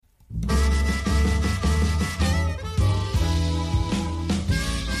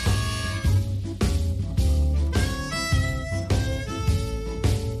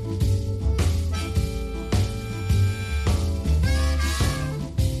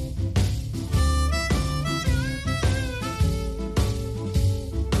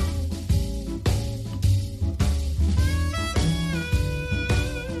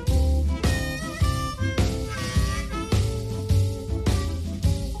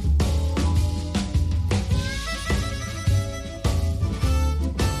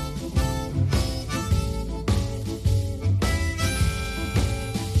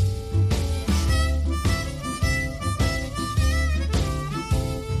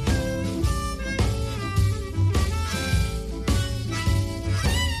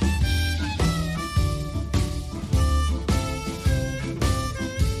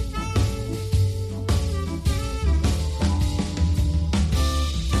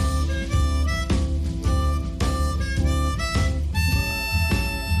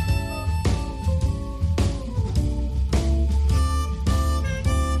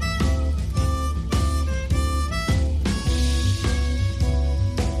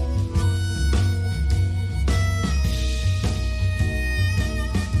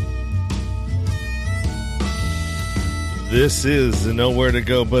This is the Nowhere to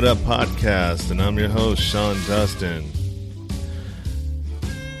Go But Up podcast, and I'm your host, Sean Dustin.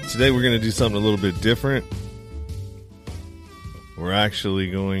 Today we're going to do something a little bit different. We're actually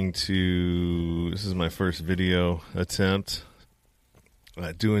going to, this is my first video attempt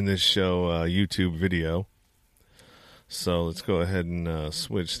at doing this show, YouTube video. So let's go ahead and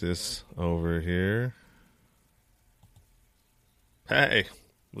switch this over here. Hey,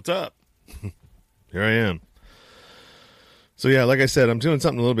 what's up? Here I am. So yeah, like I said, I'm doing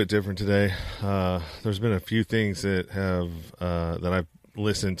something a little bit different today. There's been a few things that have that I've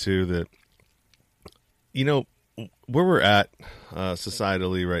listened to that, you know, where we're at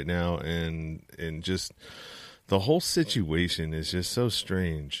societally right now, and just the whole situation is just so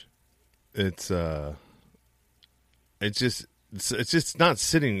strange. It's just not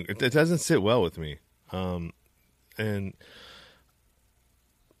sitting. It doesn't sit well with me. And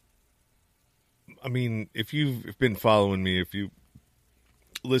I mean, if you've been following me, if you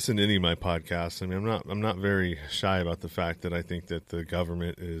listen to any of my podcasts, I mean, I'm not very shy about the fact that I think that the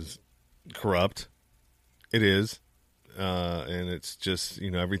government is corrupt. It is, and it's just, you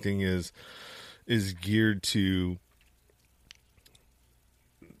know, everything is geared to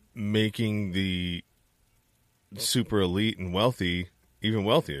making the super elite and wealthy even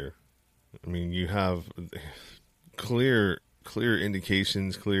wealthier. I mean, you have clear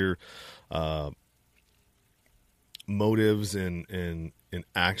indications, clear motives and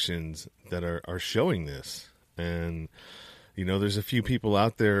actions that are showing this. And, you know, there's a few people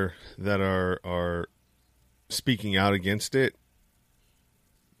out there that are speaking out against it,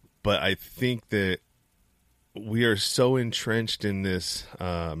 but I think that we are so entrenched in this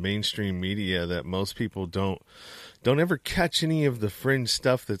mainstream media that most people don't ever catch any of the fringe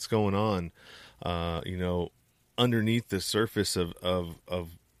stuff that's going on, you know, underneath the surface of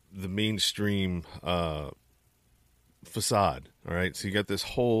the mainstream facade. All right, so you got this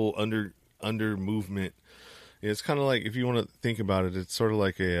whole under movement. It's kind of like, if you want to think about it, it's sort of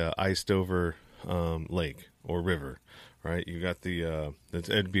like a iced over lake or river, right? You got the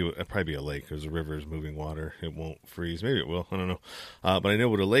it'd probably be a lake, because a river is moving water. It won't freeze. Maybe it will. I don't know. But I know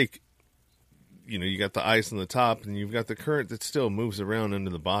with a lake, you know, you got the ice on the top, and you've got the current that still moves around under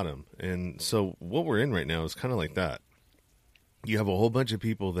the bottom. And so what we're in right now is kind of like that. You have a whole bunch of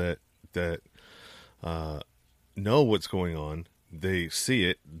people that know what's going on. They see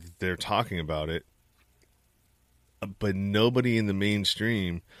it. They're talking about it. But nobody in the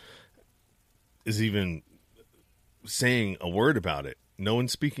mainstream is even saying a word about it. No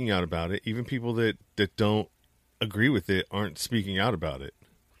one's speaking out about it. Even people that don't agree with it aren't speaking out about it.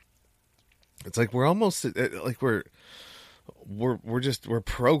 It's like we're almost like we're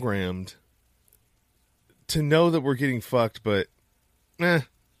programmed to know that we're getting fucked, but yeah,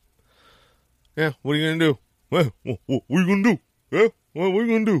 what are you gonna do? What are you gonna do? Yeah, what are you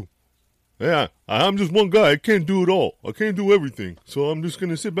gonna do? Yeah, I'm just one guy. I can't do it all. I can't do everything. So I'm just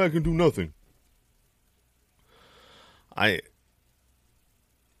gonna sit back and do nothing. I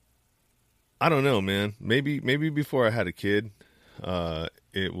don't know, man. Maybe before I had a kid,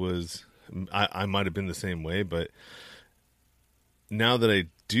 it was, I might have been the same way, but now that I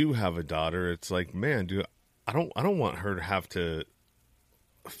do have a daughter, it's like, man, dude, I don't want her to have to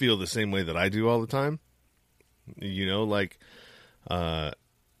feel the same way that I do all the time. You know, like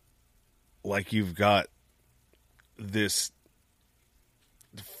you've got this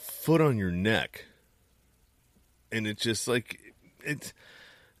foot on your neck, and it's just like it's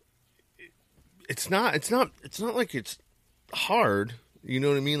not like it's hard. You know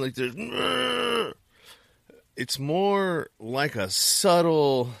what I mean? Like it's more like a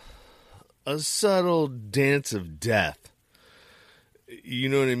subtle dance of death. You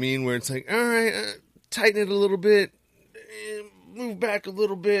know what I mean? Where it's like, all right, tighten it a little bit, move back a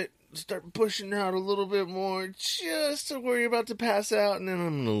little bit, start pushing out a little bit more, just to where you're about to pass out, and then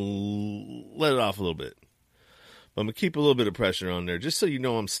I'm going to let it off a little bit. But I'm going to keep a little bit of pressure on there, just so you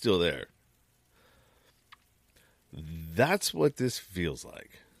know I'm still there. That's what this feels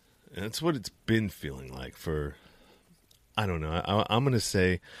like. And that's what it's been feeling like for, I don't know, I'm going to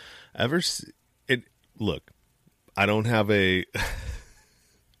say, look, I don't have a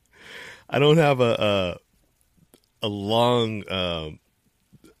long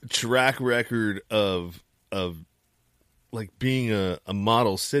track record of like being a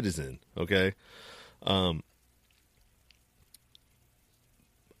model citizen, okay?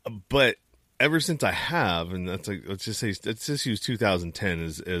 But ever since I have, and that's like, let's just use 2010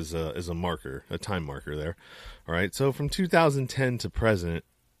 as a marker, a time marker there. All right. So from 2010 to present,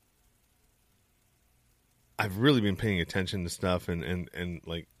 I've really been paying attention to stuff and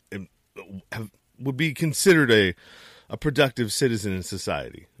would be considered a productive citizen in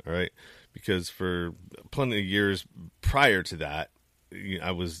society. All right. Because for plenty of years prior to that,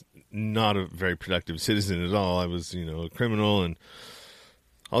 I was not a very productive citizen at all. I was, a criminal and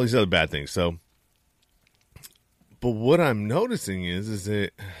all these other bad things. So, but what I'm noticing is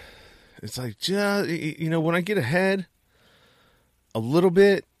that it's like, just, when I get ahead a little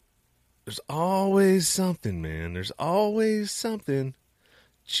bit, there's always something, man. There's always something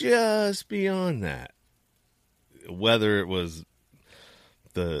just beyond that. Whether it was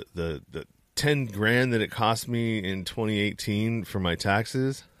the 10 grand that it cost me in 2018 for my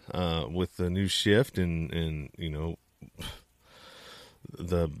taxes, with the new shift and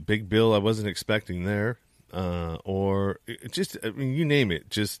the big bill I wasn't expecting there, or you name it,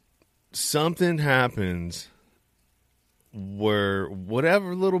 just something happens where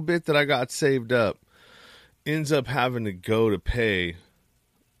whatever little bit that I got saved up ends up having to go to pay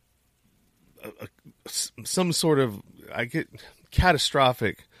some sort of,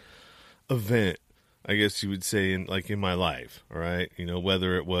 catastrophic event, I guess you would say, in my life. All right.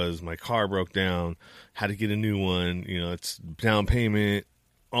 Whether it was my car broke down, had to get a new one, it's down payment,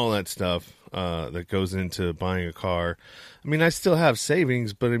 all that stuff, that goes into buying a car. I mean, I still have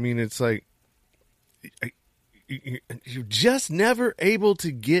savings, but I mean, it's like, you're just never able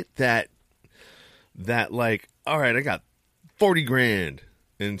to get that like, all right, I got 40 grand.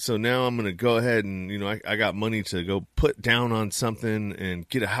 And so now I'm going to go ahead and, I got money to go put down on something and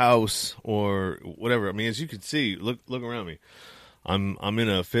get a house or whatever. I mean, as you can see, look around me. I'm in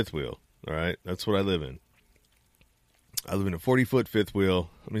a fifth wheel. All right. That's what I live in. I live in a 40-foot fifth wheel.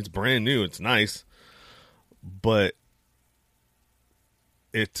 I mean, it's brand new. It's nice, but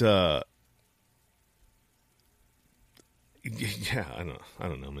yeah, I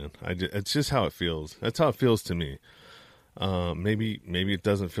don't know, man. It's just how it feels. That's how it feels to me. Maybe it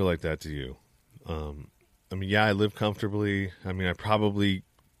doesn't feel like that to you. I mean, yeah, I live comfortably. I mean, I probably,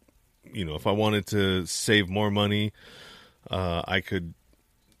 if I wanted to save more money, I could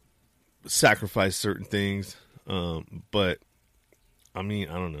sacrifice certain things. But I mean,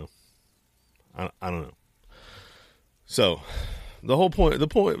 I don't know. I don't know. So the whole point, the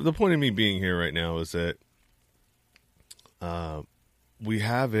point of me being here right now is that, we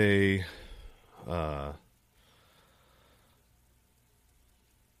have a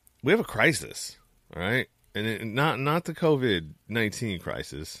crisis, all right? And not the COVID-19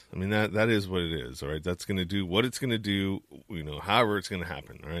 crisis. I mean, that is what it is, all right? That's going to do what it's going to do, however it's going to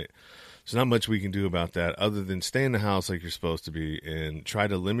happen, all right? There's not much we can do about that other than stay in the house like you're supposed to be and try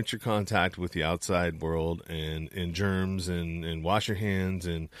to limit your contact with the outside world and germs and wash your hands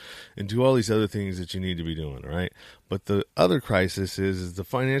and do all these other things that you need to be doing, all right? But the other crisis is the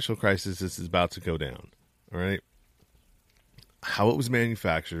financial crisis that is about to go down, all right? How it was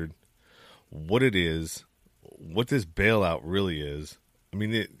manufactured, what it is, what this bailout really is. I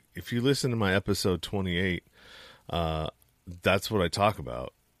mean, if you listen to my episode 28, that's what I talk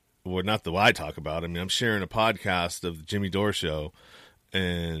about. Well, not the what I talk about. I mean, I'm sharing a podcast of the Jimmy Dore Show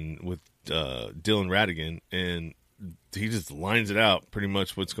and with Dylan Radigan, and he just lines it out pretty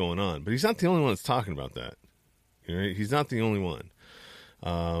much what's going on. But he's not the only one that's talking about that. Right? He's not the only one.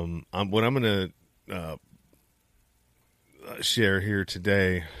 What I'm going to share here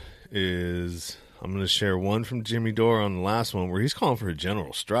today is I'm going to share one from Jimmy Dore on the last one where he's calling for a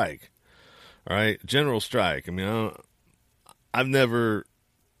general strike. All right, general strike. I mean, I've never,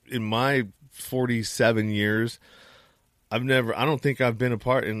 in my 47 years, I don't think I've been a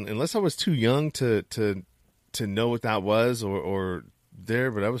part, unless I was too young to know what that was or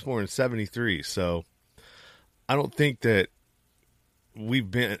there, but I was born in 73. So I don't think that we've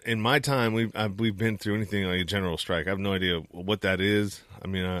been, in my time, we've been through anything like a general strike. I have no idea what that is. I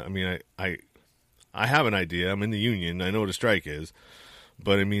mean, I have an idea. I'm in the union. I know what a strike is.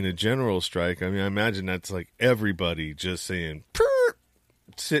 But I mean, a general strike, I mean, I imagine that's like everybody just saying,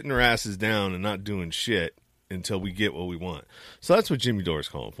 sitting their asses down and not doing shit until we get what we want. So that's what Jimmy Dore is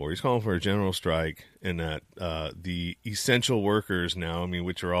calling for. He's calling for a general strike, and that the essential workers now, I mean,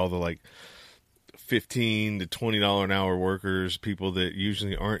 which are all the like $15 to $20 an hour workers, people that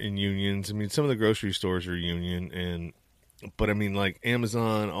usually aren't in unions. I mean, some of the grocery stores are union, but I mean, like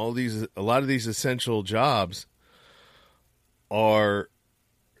Amazon, a lot of these essential jobs are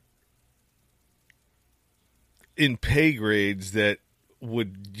in pay grades that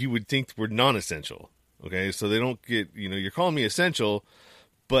you would think were non-essential. Okay, so they don't get, you're calling me essential,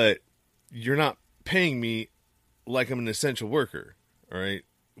 but you're not paying me like I'm an essential worker. All right,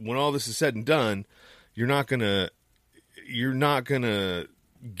 when all this is said and done, you're not gonna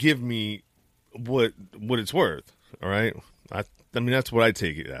give me what it's worth. All right, I mean, that's what I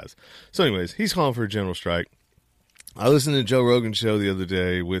take it as. So anyways, he's calling for a general strike. I listened to Joe Rogan's show the other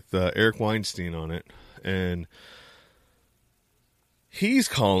day with Eric Weinstein on it, and he's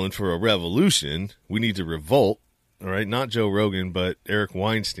calling for a revolution. We need to revolt. All right, not Joe Rogan, but Eric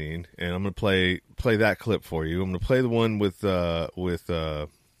Weinstein, and I'm going to play that clip for you. I'm going to play the one with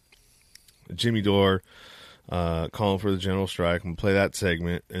Jimmy Dore calling for the general strike. I'm going to play that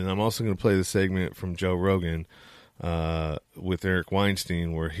segment, and I'm also going to play the segment from Joe Rogan with Eric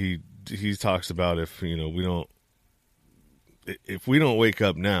Weinstein, where he talks about if we don't wake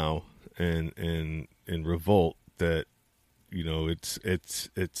up now and revolt, that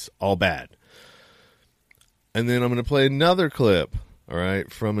it's all bad. And then I'm going to play another clip, all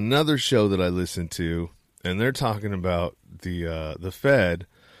right, from another show that I listened to, and they're talking about the Fed,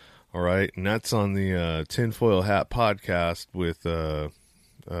 all right, and that's on the Tinfoil Hat podcast with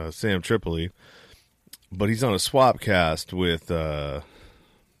Sam Tripoli, but he's on a Swapcast with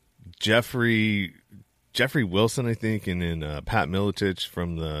Jeffrey Wilson, I think, and then Pat Miletich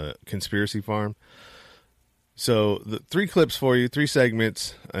from the Conspiracy Farm. So the 3 clips for you, 3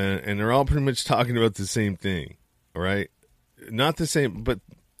 segments, and they're all pretty much talking about the same thing, all right? Not the same, but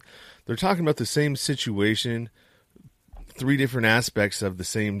they're talking about the same situation, 3 different aspects of the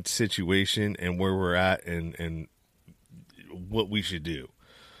same situation and where we're at and what we should do.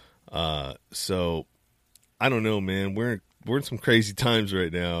 So I don't know, man. We're in some crazy times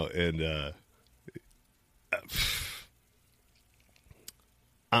right now, and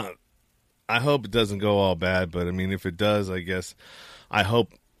I hope it doesn't go all bad, but I mean, if it does, I guess I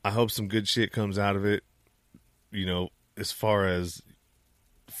hope some good shit comes out of it, as far as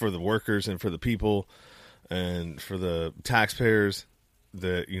for the workers and for the people and for the taxpayers,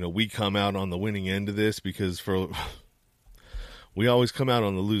 that, we come out on the winning end of this, because we always come out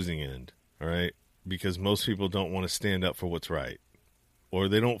on the losing end, all right? Because most people don't want to stand up for what's right, or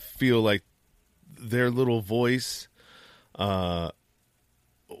they don't feel like their little voice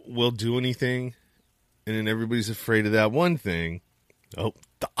will do anything, and then everybody's afraid of that one thing. Oh,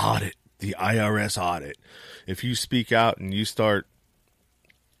 the audit, the IRS audit. If you speak out and you start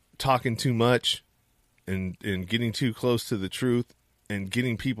talking too much and getting too close to the truth and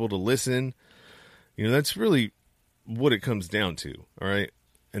getting people to listen, that's really what it comes down to, all right?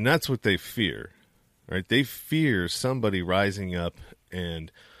 And that's what they fear, right? They fear somebody rising up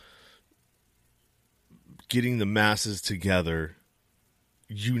and getting the masses together,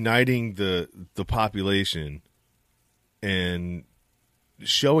 uniting the population, and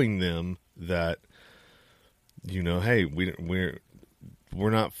showing them that, hey, we're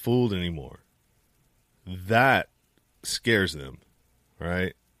not fooled anymore. That scares them,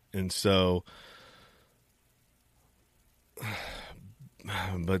 right? And so,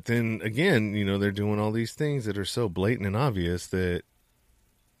 but then again, they're doing all these things that are so blatant and obvious that,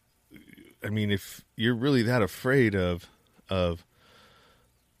 I mean, if you're really that afraid of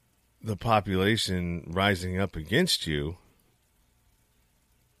the population rising up against you,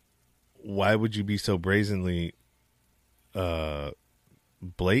 why would you be so brazenly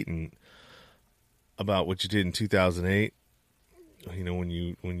blatant about what you did in 2008? When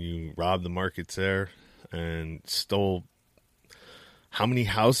you robbed the markets there and stole how many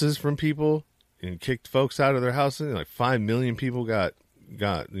houses from people and kicked folks out of their houses? Like 5 million people got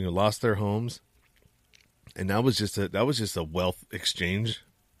lost their homes, and that was just a wealth exchange.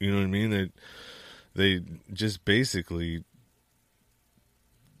 You know what I mean? They just basically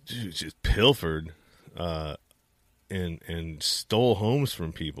just pilfered and stole homes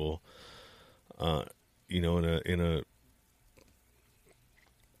from people. In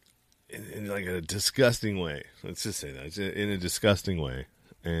like a disgusting way. Let's just say that, it's in a disgusting way.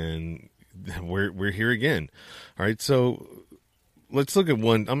 And we're here again. All right, so let's look at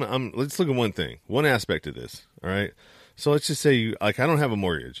one. Let's look at one thing, one aspect of this. All right. So let's just say, I don't have a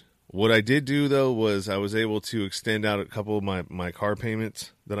mortgage. What I did do, though, was I was able to extend out a couple of my car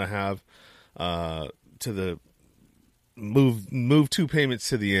payments that I have to the move 2 payments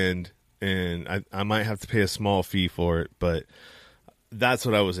to the end, and I might have to pay a small fee for it, but that's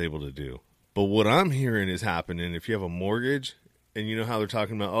what I was able to do. But what I'm hearing is happening, if you have a mortgage, and you know how they're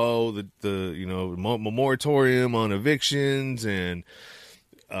talking about, the moratorium on evictions, and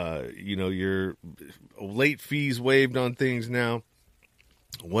your late fees waived on things now.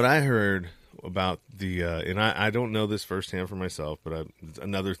 What I heard about and I don't know this firsthand for myself, but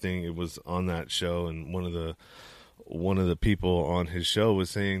another thing, it was on that show, and one of the people on his show was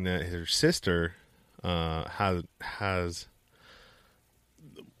saying that her sister has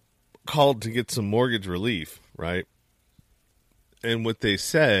called to get some mortgage relief, right? And what they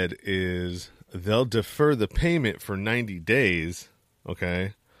said is they'll defer the payment for 90 days,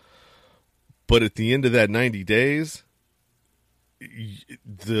 okay? But at the end of that 90 days,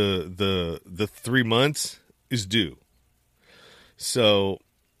 the 3 months is due. So,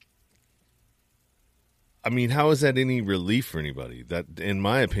 I mean, how is that any relief for anybody? That, in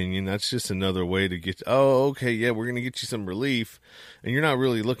my opinion, that's just another way to get, oh, okay, yeah, we're going to get you some relief. And you're not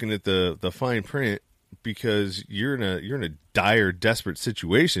really looking at the fine print because you're in a dire, desperate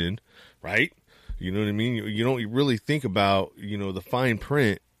situation, right? You know what I mean? You don't really think about, the fine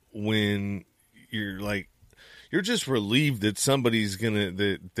print when you're like, you're just relieved that somebody's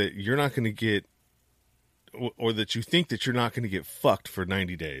that you're not gonna get, or that you think that you're not gonna get fucked for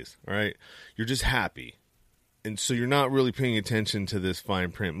 90 days. All right, you're just happy, and so you're not really paying attention to this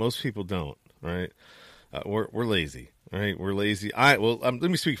fine print. Most people don't. Right? We're lazy. All right, we're lazy. Let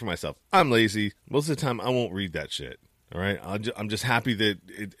me speak for myself. I'm lazy. Most of the time, I won't read that shit. All right, I'm just happy that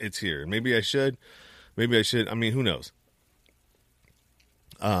it's here. Maybe I should. I mean, who knows?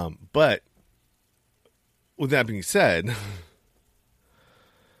 But with that being said,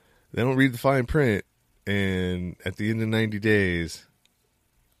 they don't read the fine print, and at the end of 90 days,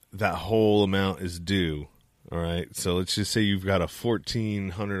 that whole amount is due. All right, so let's just say you've got a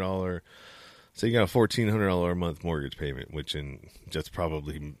 $1,400. Say you got a $1,400 a month mortgage payment, which that's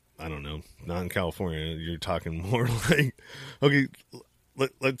probably, I don't know, not in California. You're talking more like, okay,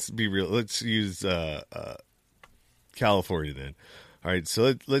 let's be real. Let's use California then. All right,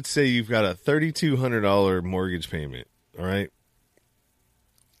 so let's say you've got a $3,200 mortgage payment, all right?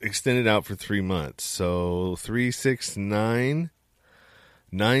 Extended out for 3 months. So 3, 6, 9,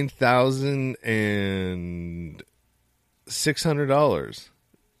 $9,600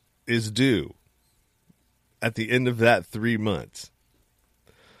 is due at the end of that 3 months.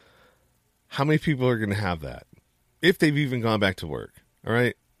 How many people are going to have that? If they've even gone back to work, all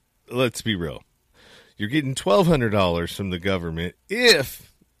right? Let's be real. You're getting $1,200 from the government.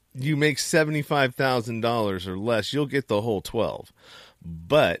 If you make $75,000 or less, you'll get the whole 12.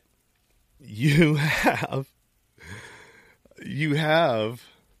 But you have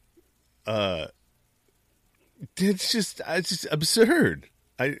it's just absurd.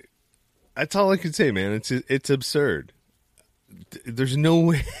 That's all I can say, man. It's absurd. There's no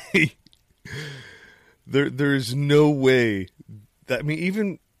way. There's no way that, I mean,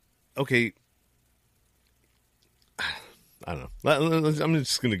 even, okay, I don't know. I'm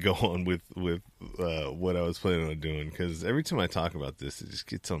just going to go on with what I was planning on doing, because every time I talk about this, it just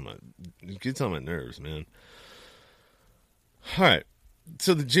gets on my nerves, man. All right,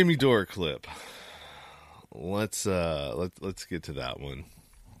 so the Jimmy Dore clip. Let's get to that one.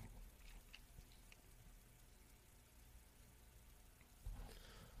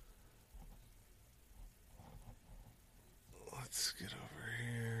 Let's get over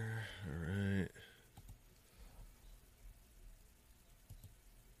here. All right.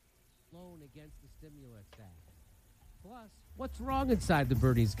 Loan against the Stimulus Act. Plus, what's wrong inside the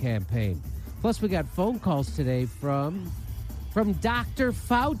Bernie's campaign? Plus, we got phone calls today from Dr.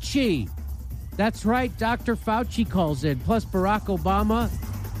 Fauci. That's right, Dr. Fauci calls in. Plus, Barack Obama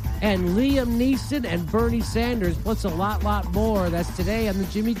and Liam Neeson and Bernie Sanders. Plus, a lot more. That's today on the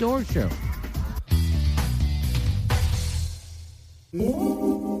Jimmy Dore Show.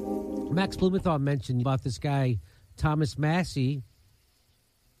 Max Blumenthal mentioned about this guy, Thomas Massie,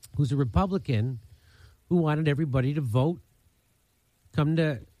 who's a Republican, who wanted everybody to vote, come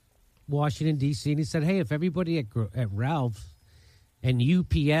to Washington, D.C., and he said, hey, if everybody at Ralph's and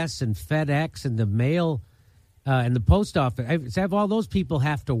UPS and FedEx and the mail and the post office, have all those people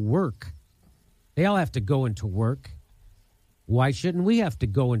have to work. They all have to go into work. Why shouldn't we have to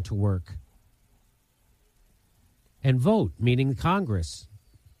go into work and vote, meaning Congress?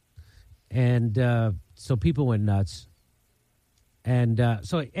 And so people went nuts. And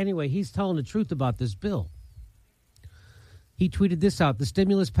so anyway, he's telling the truth about this bill. He tweeted this out. The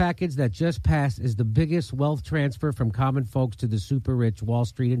stimulus package that just passed is the biggest wealth transfer from common folks to the super rich Wall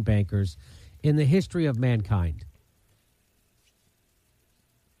Street and bankers in the history of mankind.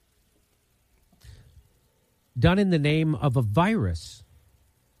 Done in the name of a virus,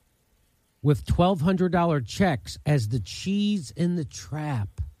 with $1,200 checks as the cheese in the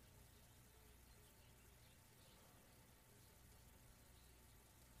trap.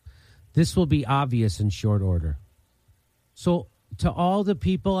 This will be obvious in short order. So to all the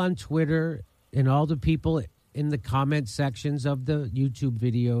people on Twitter and all the people in the comment sections of the YouTube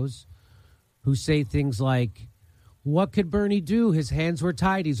videos who say things like, what could Bernie do? His hands were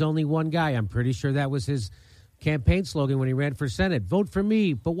tied. He's only one guy. I'm pretty sure that was his campaign slogan when he ran for Senate. Vote for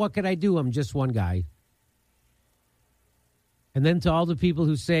me, but what could I do? I'm just one guy. And then to all the people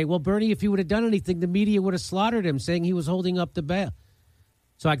who say, well, Bernie, if he would have done anything, the media would have slaughtered him, saying he was holding up the bail.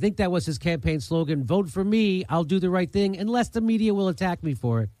 So I think that was his campaign slogan, vote for me, I'll do the right thing, unless the media will attack me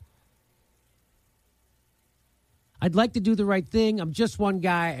for it. I'd like to do the right thing. I'm just one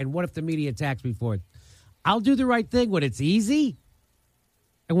guy, and what if the media attacks me for it? I'll do the right thing when it's easy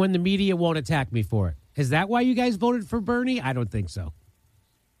and when the media won't attack me for it. Is that why you guys voted for Bernie? I don't think so.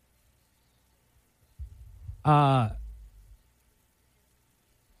 And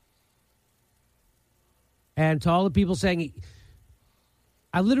to all the people saying,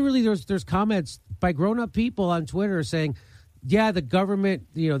 I literally, there's comments by grown-up people on Twitter saying, yeah, the government,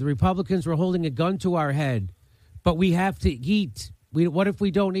 the Republicans were holding a gun to our head, but we have to eat. What if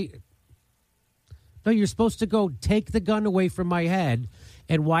we don't eat? No, you're supposed to go take the gun away from my head.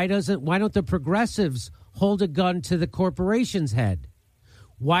 And why don't the progressives hold a gun to the corporation's head?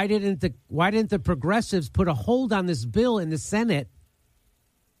 Why didn't the progressives put a hold on this bill in the Senate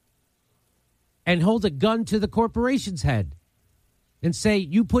and hold a gun to the corporation's head and say,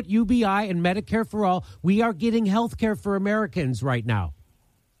 you put UBI and Medicare for all, we are getting health care for Americans right now.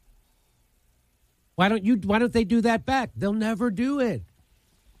 Why don't they do that back? They'll never do it.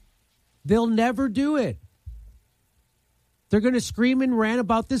 They'll never do it. They're going to scream and rant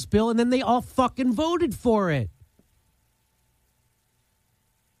about this bill, and then they all fucking voted for it.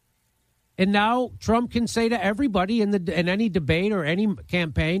 And now Trump can say to everybody in any debate or any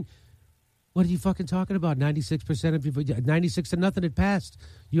campaign, what are you fucking talking about? 96% of people, 96-0, it passed.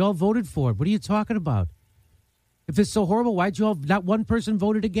 You all voted for it. What are you talking about? If it's so horrible, why'd you all, not one person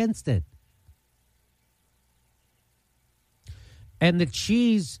voted against it? And the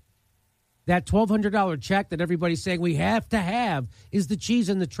cheese, that $1,200 check that everybody's saying we have to have, is the cheese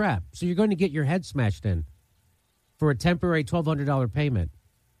in the trap. So you're going to get your head smashed in for a temporary $1,200 payment.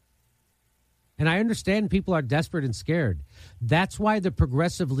 And I understand people are desperate and scared. That's why the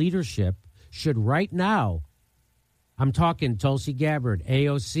progressive leadership should right now, I'm talking Tulsi Gabbard,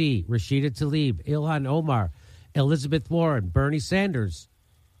 AOC, Rashida Tlaib, Ilhan Omar, Elizabeth Warren, Bernie Sanders,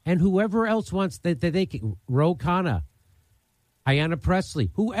 and whoever else wants that they can, Ro Khanna, Ayanna Pressley,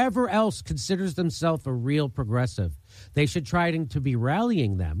 whoever else considers themselves a real progressive, they should try to be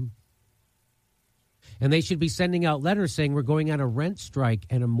rallying them. And they should be sending out letters saying we're going on a rent strike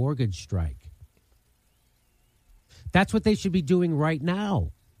and a mortgage strike. That's what they should be doing right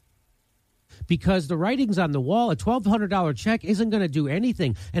now. Because the writing's on the wall. A $1,200 check isn't going to do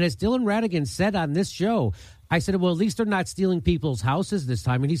anything. And as Dylan Ratigan said on this show, I said, well, at least they're not stealing people's houses this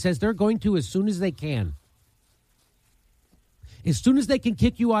time. And he says they're going to as soon as they can. As soon as they can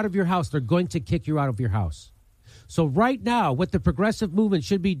kick you out of your house, they're going to kick you out of your house. So right now, what the progressive movement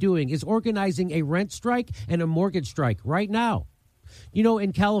should be doing is organizing a rent strike and a mortgage strike right now.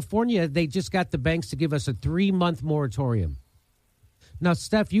 In California, they just got the banks to give us a 3-month moratorium. Now,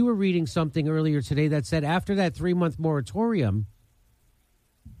 Steph, you were reading something earlier today that said after that 3-month moratorium,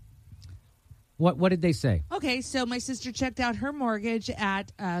 what did they say? Okay, so my sister checked out her mortgage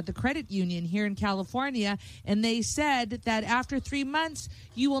at the credit union here in California, and they said that after 3 months,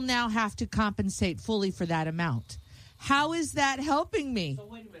 you will now have to compensate fully for that amount. How is that helping me? So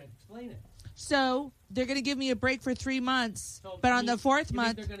wait a minute, explain it. So they're going to give me a break for 3 months, but on the fourth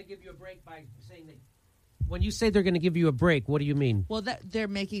month... they're going to give you a break by saying that... When you say they're going to give you a break, what do you mean? Well, they're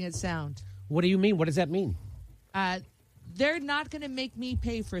making it sound. What do you mean? What does that mean? They're not going to make me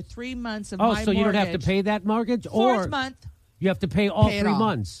pay for 3 months of my mortgage. Oh, so you don't have to pay that mortgage? Fourth month. You have to pay all 3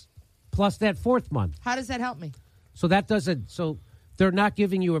 months, plus that fourth month. How does that help me? So so they're not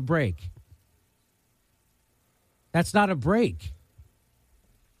giving you a break. That's not a break.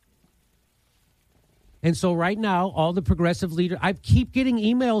 And so right now, all the progressive leaders, I keep getting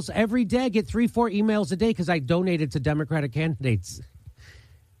emails every day. I get 3-4 emails a day because I donated to Democratic candidates.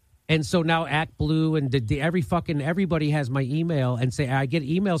 And so now Act Blue and everybody has my email and say, I get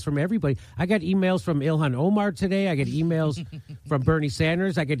emails from everybody. I got emails from Ilhan Omar today. I get emails from Bernie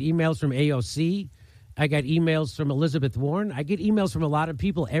Sanders. I get emails from AOC. I got emails from Elizabeth Warren. I get emails from a lot of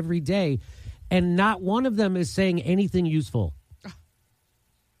people every day. And not one of them is saying anything useful.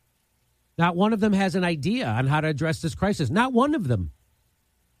 Not one of them has an idea on how to address this crisis. Not one of them.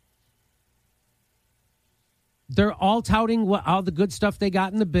 They're all touting all the good stuff they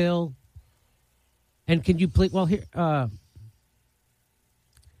got in the bill. And can you please, well, here,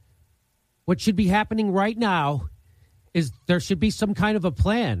 what should be happening right now is there should be some kind of a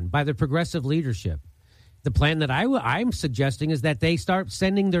plan by the progressive leadership. The plan that I'm suggesting is that they start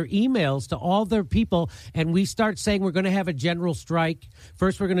sending their emails to all their people, and we start saying we're going to have a general strike.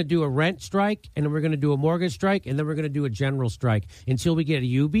 First, we're going to do a rent strike, and then we're going to do a mortgage strike, and then we're going to do a general strike until we get a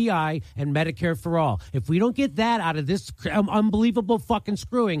UBI and Medicare for all. If we don't get that out of this unbelievable fucking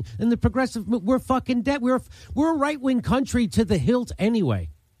screwing, then the progressive, we're fucking dead. We're a right-wing country to the hilt anyway.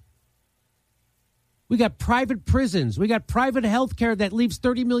 We got private prisons. We got private health care that leaves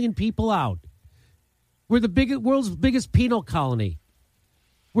 30 million people out. We're the world's biggest penal colony.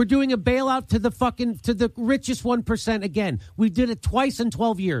 We're doing a bailout to the richest 1% again. We did it twice in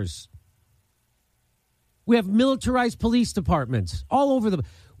 12 years. We have militarized police departments all over the.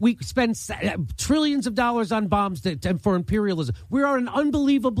 We spend trillions of dollars on bombs for imperialism. We are an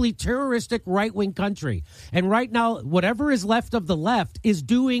unbelievably terroristic right-wing country. And right now, whatever is left of the left is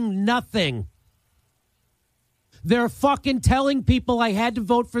doing nothing. They're fucking telling people I had to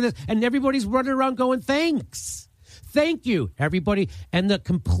vote for this, and everybody's running around going, thanks. Thank you, everybody. And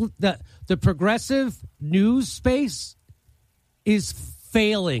the progressive news space is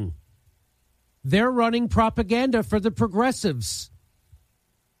failing. They're running propaganda for the progressives.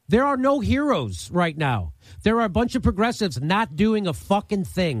 There are no heroes right now. There are a bunch of progressives not doing a fucking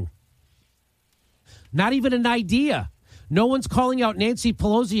thing. Not even an idea. No one's calling out Nancy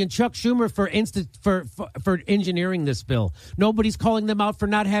Pelosi and Chuck Schumer for engineering this bill. Nobody's calling them out for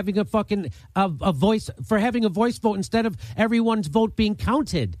not having a voice, for having a voice vote instead of everyone's vote being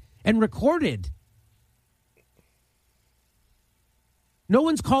counted and recorded. No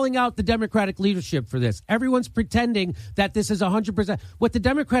one's calling out the Democratic leadership for this. Everyone's pretending that this is 100%. What the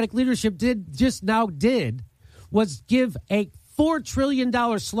Democratic leadership did was give a $4 trillion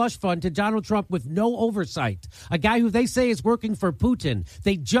slush fund to Donald Trump with no oversight. A guy who they say is working for Putin.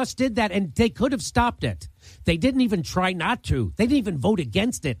 They just did that, and they could have stopped it. They didn't even try not to. They didn't even vote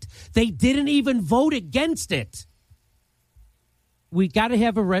against it. They didn't even vote against it. We got to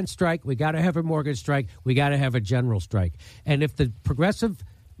have a rent strike. We got to have a mortgage strike. We got to have a general strike. And if the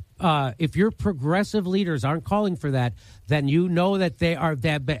if your progressive leaders aren't calling for that, then you know that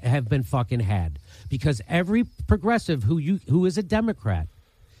that have been fucking had. Because every progressive who is a Democrat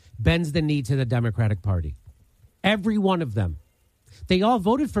bends the knee to the Democratic Party. Every one of them. They all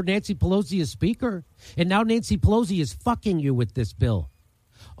voted for Nancy Pelosi as Speaker, and now Nancy Pelosi is fucking you with this bill.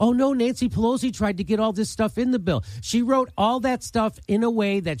 Oh, no, Nancy Pelosi tried to get all this stuff in the bill. She wrote all that stuff in a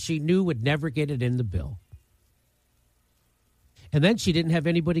way that she knew would never get it in the bill. And then she didn't have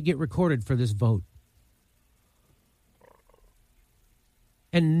anybody get recorded for this vote.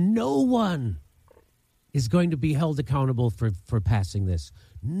 And no one is going to be held accountable for passing this.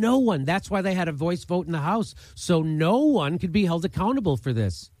 No one. That's why they had a voice vote in the House, so no one could be held accountable for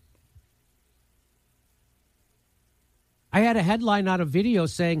this. I had a headline on a video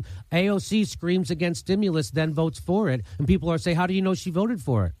saying AOC screams against stimulus, then votes for it. And people are saying, how do you know she voted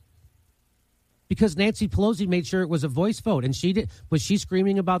for it? Because Nancy Pelosi made sure it was a voice vote. And she did. Was she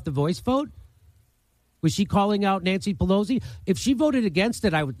screaming about the voice vote? Was she calling out Nancy Pelosi? If she voted against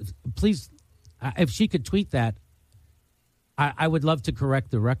it, I would please, if she could tweet that, I would love to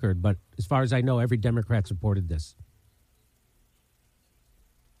correct the record. But as far as I know, every Democrat supported this.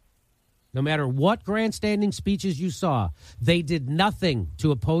 No matter what grandstanding speeches you saw, they did nothing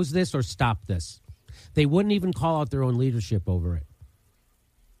to oppose this or stop this. They wouldn't even call out their own leadership over it.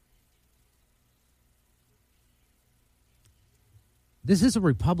 This is a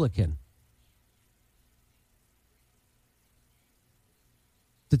Republican.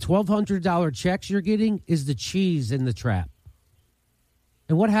 The $1,200 checks you're getting is the cheese in the trap.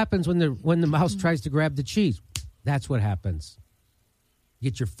 And what happens when the mouse tries to grab the cheese? That's what happens.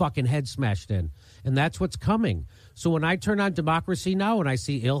 Get your fucking head smashed in. And that's what's coming. So when I turn on Democracy Now! And I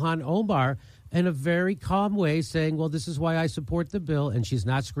see Ilhan Omar in a very calm way saying, well, this is why I support the bill, and she's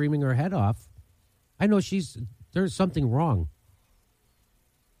not screaming her head off, I know there's something wrong.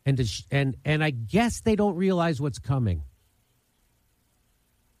 And I guess they don't realize what's coming.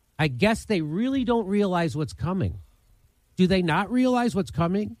 I guess they really don't realize what's coming. Do they not realize what's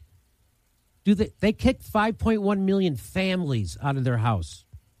coming? They kicked 5.1 million families out of their house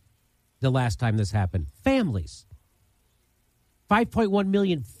the last time this happened. Families. 5.1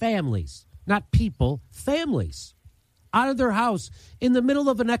 million families, not people, families, out of their house in the middle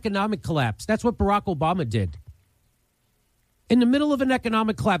of an economic collapse. That's what Barack Obama did. In the middle of an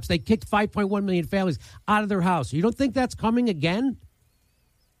economic collapse, they kicked 5.1 million families out of their house. You don't think that's coming again?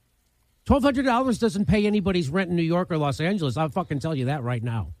 $1,200 doesn't pay anybody's rent in New York or Los Angeles. I'll fucking tell you that right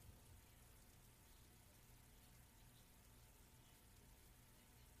now.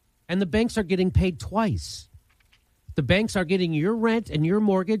 And the banks are getting paid twice. The banks are getting your rent and your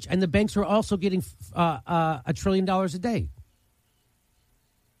mortgage, and the banks are also getting $1 trillion a day.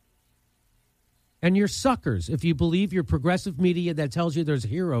 And you're suckers if you believe your progressive media that tells you there's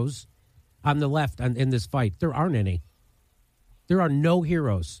heroes on the left in this fight. There aren't any. There are no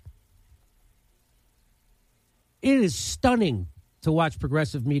heroes. It is stunning to watch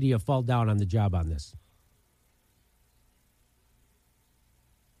progressive media fall down on the job on this.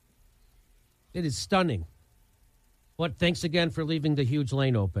 It is stunning. What? Thanks again for leaving the huge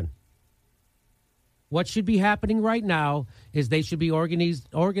lane open. What should be happening right now is they should be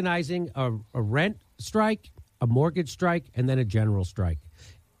organizing a rent strike, a mortgage strike, and then a general strike.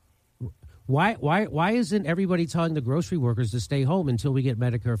 Why isn't everybody telling the grocery workers to stay home until we get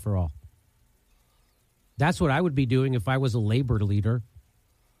Medicare for all? That's what I would be doing if I was a labor leader.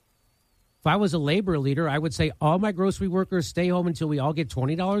 If I was a labor leader, I would say all my grocery workers stay home until we all get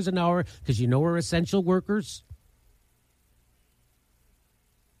 $20 an hour because you know we're essential workers.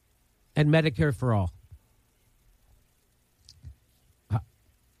 And Medicare for all.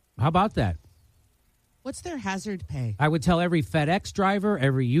 How about that? What's their hazard pay? I would tell every FedEx driver,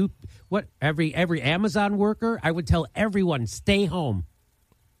 every Amazon worker, I would tell everyone, stay home.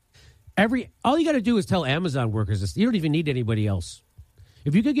 All you got to do is tell Amazon workers this. You don't even need anybody else.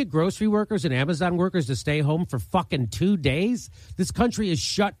 If you could get grocery workers and Amazon workers to stay home for fucking 2 days, this country is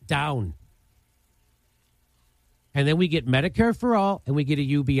shut down. And then we get Medicare for all and we get a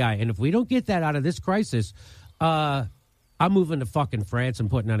UBI. And if we don't get that out of this crisis, I'm moving to fucking France and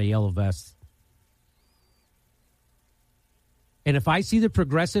putting on a yellow vest. And if I see the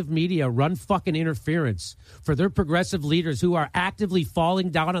progressive media run fucking interference for their progressive leaders who are actively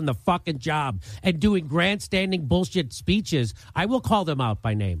falling down on the fucking job and doing grandstanding bullshit speeches, I will call them out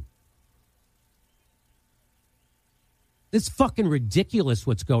by name. It's fucking ridiculous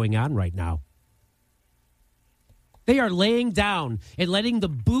what's going on right now. They are laying down and letting the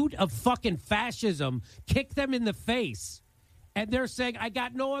boot of fucking fascism kick them in the face. And they're saying, I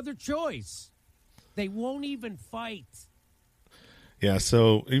got no other choice. They won't even fight. Yeah,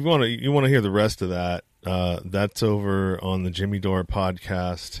 so you want to hear the rest of that. That's over on the Jimmy Dore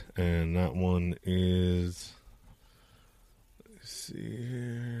podcast, and that one is, let's see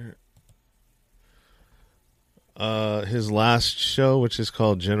here, his last show, which is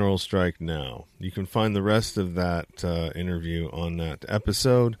called General Strike Now. You can find the rest of that interview on that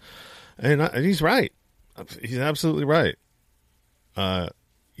episode, and he's right. He's absolutely right.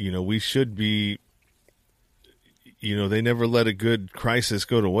 We should be. They never let a good crisis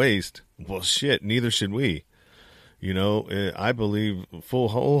go to waste. Well, shit, neither should we. I believe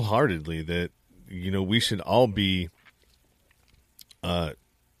wholeheartedly that, we should all be on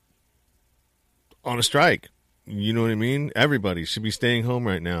a strike. You know what I mean? Everybody should be staying home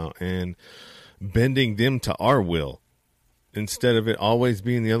right now and bending them to our will instead of it always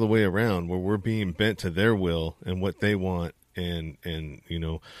being the other way around where we're being bent to their will and what they want. And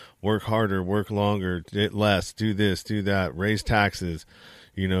work harder, work longer, get less, do this, do that, raise taxes.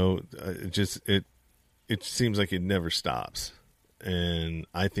 It seems like it never stops. And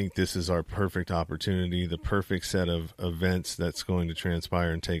I think this is our perfect opportunity, the perfect set of events that's going to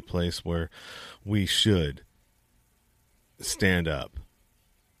transpire and take place where we should stand up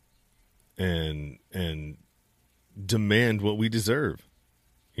and demand what we deserve,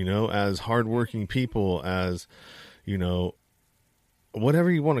 as hardworking people, as,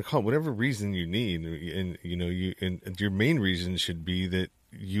 whatever you want to call it, whatever reason you need. And, and your main reason should be that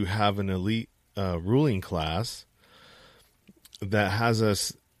you have an elite ruling class that has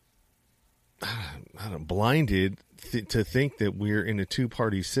us blinded to think that we're in a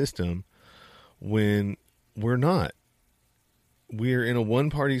two-party system when we're not. We're in a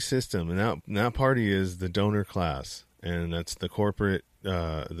one-party system, and that party is the donor class, and that's the corporate,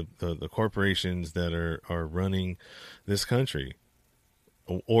 the corporations that are running this country,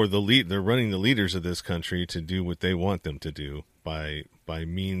 or they're running the leaders of this country to do what they want them to do by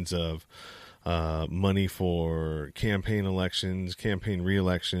means of money for campaign elections, campaign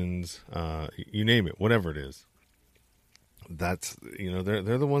re-elections, you name it, whatever it is. That's,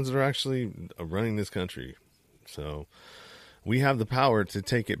 they're the ones that are actually running this country. So we have the power to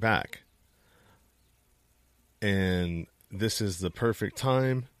take it back. And this is the perfect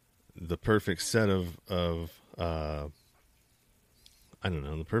time, the perfect set of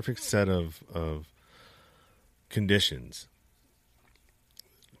the perfect set of conditions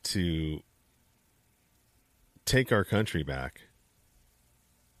to take our country back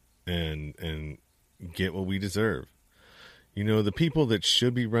and get what we deserve. The people that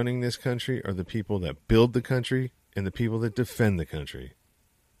should be running this country are the people that build the country and the people that defend the country.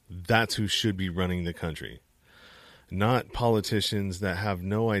 That's who should be running the country. not politicians that have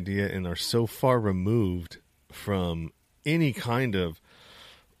no idea and are so far removed from any kind of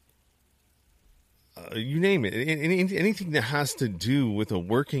you name it, anything that has to do with a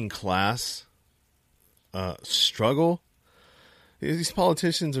working class struggle. These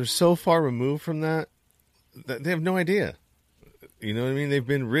politicians are so far removed from that they have no idea. You know what I mean? They've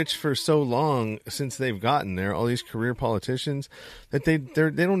been rich for so long since they've gotten there, all these career politicians, that they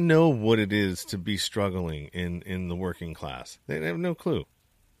don't know what it is to be struggling in the working class. They have no clue.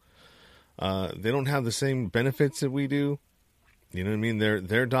 They don't have the same benefits that we do. You know what I mean?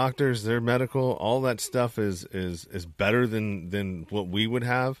 Their doctors, their medical, all that stuff is better than what we would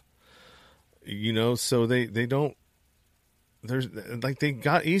have. You know, so they don't. There's like they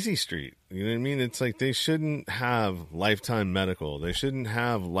got Easy Street. You know what I mean? It's like they shouldn't have lifetime medical. They shouldn't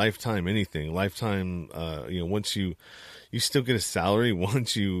have lifetime anything. Lifetime. Once you still get a salary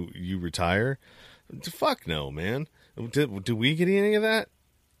once you retire. Fuck no, man. Do we get any of that?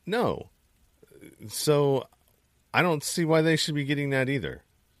 No. So I don't see why they should be getting that either.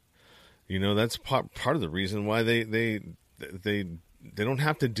 You know, that's part of the reason why they don't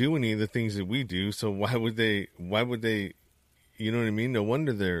have to do any of the things that we do. So why would they? You know what I mean? No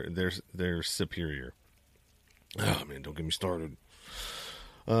wonder they're superior. Oh man, don't get me started.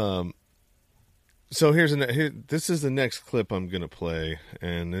 So this is the next clip I'm gonna play,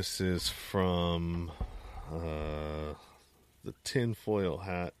 and this is from the Tinfoil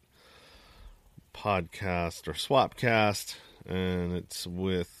Hat podcast or Swapcast, and it's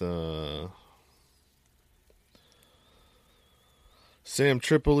with Sam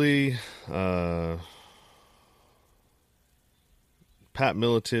Tripoli, Pat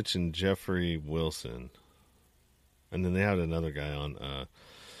Miletich, and Jeffrey Wilson. And then they had another guy on,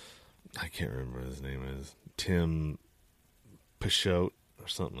 I can't remember what his name is, Tim Picciott or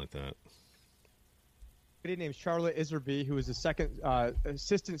something like that. A lady named Charlotte Iserby, who was the second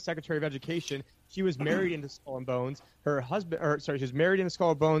assistant secretary of education. She was married into Skull and Bones. She was married into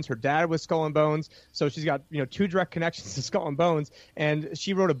Skull and Bones. Her dad was Skull and Bones, so she's got two direct connections to Skull and Bones. And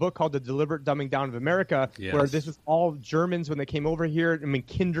she wrote a book called The Deliberate Dumbing Down of America, where this was all Germans when they came over here. I mean,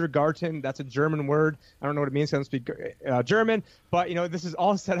 kindergarten, that's a German word. I don't know what it means. I don't speak German, but this is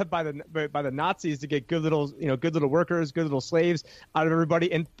all set up by the Nazis to get good little workers, good little slaves out of everybody.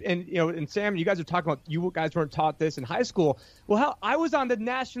 And Sam, you guys are talking about you guys weren't taught this in high school. Well, hell, I was on the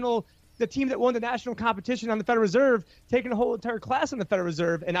team that won the national competition on the Federal Reserve, taking a whole entire class on the Federal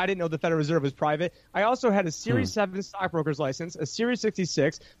Reserve, and I didn't know the Federal Reserve was private. I also had a Series 7 stockbroker's license, a Series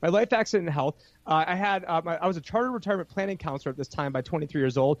 66, my life accident and health. I was a chartered retirement planning counselor at this time by 23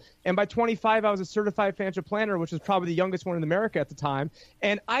 years old, and by 25 I was a certified financial planner, which was probably the youngest one in America at the time,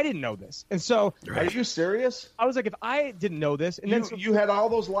 and I didn't know this. And so, are you serious? I was like, if I didn't know this, and you had all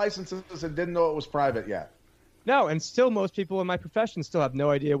those licenses and didn't know it was private yet. No, and still most people in my profession still have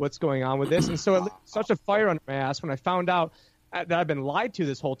no idea what's going on with this. And so it lit such a fire under my ass when I found out that I've been lied to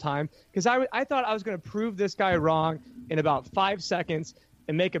this whole time, because I thought I was going to prove this guy wrong in about 5 seconds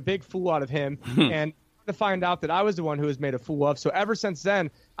and make a big fool out of him. And to find out that I was the one who was made a fool of. So ever since then,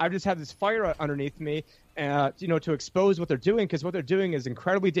 I've just had this fire underneath me, to expose what they're doing, because what they're doing is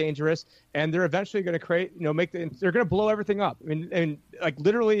incredibly dangerous, and they're eventually going to create, they're going to blow everything up. I mean, and like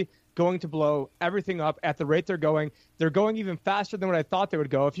literally going to blow everything up at the rate they're going. They're going even faster than what I thought they would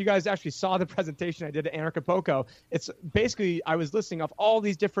go. If you guys actually saw the presentation I did at Anarchapulco, it's basically I was listing off all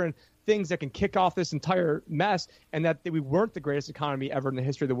these different things that can kick off this entire mess, and that we weren't the greatest economy ever in the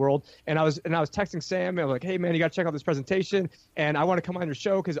history of the world. And I was texting Sam, and I was like, hey man, you got to check out this presentation, and I want to come on your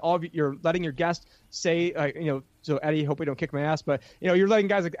show because all of you're letting your guests say, so Eddie, hope we don't kick my ass, but you're letting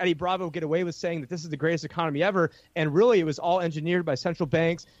guys like Eddie Bravo get away with saying that this is the greatest economy ever, and really it was all engineered by central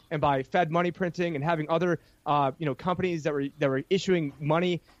banks and by Fed money printing and having other companies that were issuing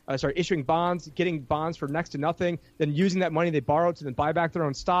bonds, getting bonds for next to nothing, then using that money they borrowed to then buy back their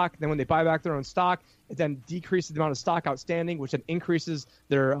own stock. Then when they buy back their own stock, it then decreases the amount of stock outstanding, which then increases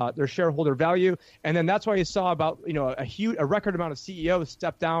their shareholder value. And then that's why you saw about a record amount of CEOs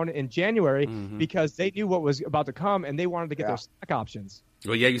step down in January, because they knew what was about to come and they wanted to get their stock options.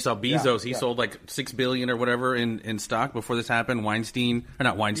 Well, yeah, you saw Bezos. He sold like $6 billion or whatever in stock before this happened. But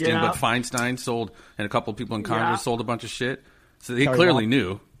Feinstein sold, and a couple of people in Congress sold a bunch of shit. So he clearly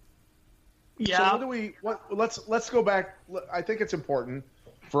knew. Yeah. So let's go back. I think it's important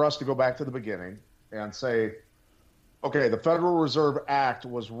for us to go back to the beginning and say, okay, the Federal Reserve Act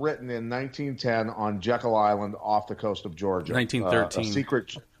was written in 1910 on Jekyll Island off the coast of Georgia.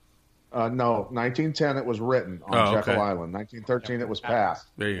 1913. 1910 it was written on Jekyll Island. 1913 it was passed.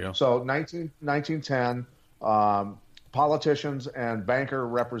 There you go. So 1910, politicians and banker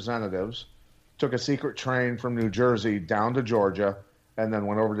representatives took a secret train from New Jersey down to Georgia, and then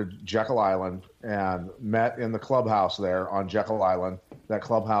went over to Jekyll Island and met in the clubhouse there on Jekyll Island. That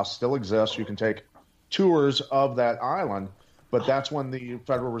clubhouse still exists. You can take tours of that island, but that's when the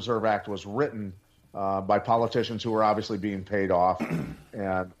Federal Reserve Act was written by politicians who were obviously being paid off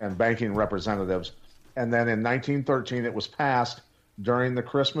and banking representatives. And then in 1913, it was passed during the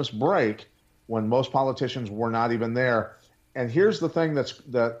Christmas break when most politicians were not even there. And here's the thing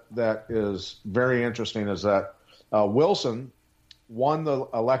that is very interesting is that Wilson won the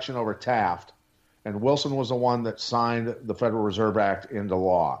election over Taft, and Wilson was the one that signed the Federal Reserve Act into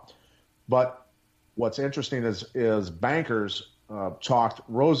law. But what's interesting is bankers talked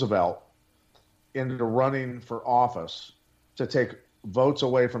Roosevelt into running for office to take votes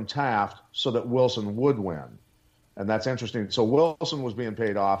away from Taft so that Wilson would win. And that's interesting. So Wilson was being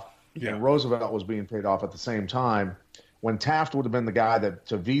paid off, and Roosevelt was being paid off at the same time, when Taft would have been the guy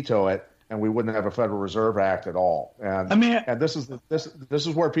to veto it, and we wouldn't have a Federal Reserve Act at all. And and this is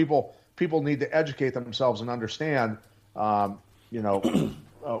where people need to educate themselves and understand. The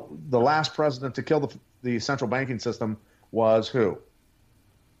last president to kill the central banking system was who?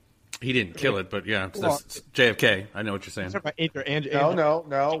 He didn't kill it, but yeah, that's JFK. I know what you're saying.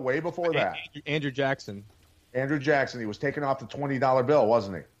 No, way before that. Andrew Jackson. Andrew Jackson. He was taken off the $20 bill,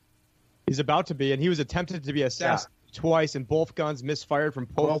 wasn't he? He's about to be, and he was attempted to be assassinated twice, and both guns misfired from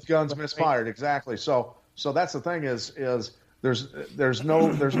both guns misfired. Exactly. So that's the thing is there's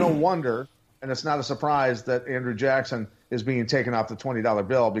no wonder, and it's not a surprise that Andrew Jackson is being taken off the $20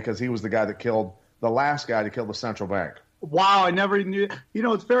 bill, because he was the guy that killed the last guy to kill the central bank. Wow, I never knew.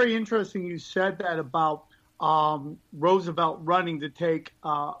 It's very interesting you said that about Roosevelt running to take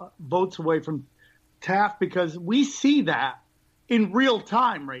votes away from Taft, because we see that in real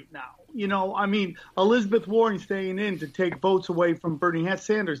time right now. Elizabeth Warren staying in to take votes away from Bernie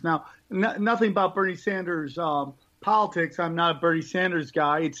Sanders. Now, nothing about Bernie Sanders' politics. I'm not a Bernie Sanders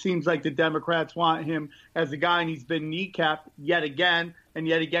guy. It seems like the Democrats want him as a guy, and he's been kneecapped yet again, and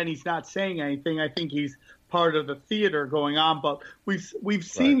yet again he's not saying anything. I think he's part of the theater going on, but we've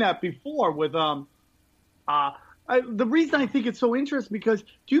seen that before with the reason I think it's so interesting, because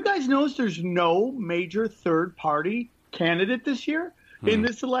do you guys notice there's no major third party candidate this year in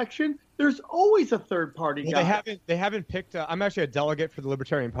this election? There's always a third party guy. They haven't picked. I'm actually a delegate for the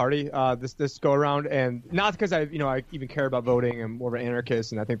Libertarian Party this go around, and not because I even care about voting. I'm more of an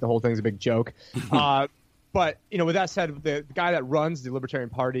anarchist, and I think the whole thing's a big joke. But with that said, the guy that runs the Libertarian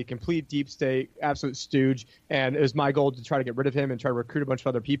Party, complete deep state, absolute stooge, and it was my goal to try to get rid of him and try to recruit a bunch of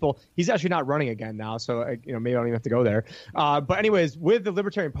other people. He's actually not running again now, so maybe I don't even have to go there. But anyways, with the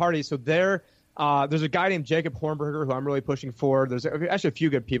Libertarian Party, so there's a guy named Jacob Hornberger who I'm really pushing for. There's actually a few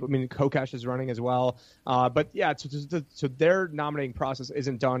good people. I mean, Kokesh is running as well. But yeah, so their nominating process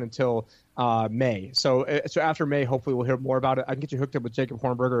isn't done until May. So after May, hopefully we'll hear more about it. I can get you hooked up with Jacob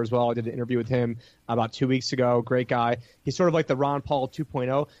Hornberger as well. I did an interview with him about 2 weeks ago. Great guy. He's sort of like the Ron Paul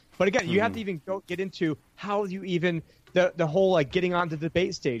 2.0. But again, you have to even get into how you even the whole getting onto the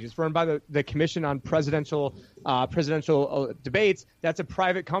debate stage. It's run by the Commission on Presidential Debates. That's a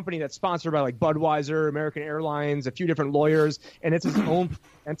private company that's sponsored by Budweiser, American Airlines, a few different lawyers, and it's its own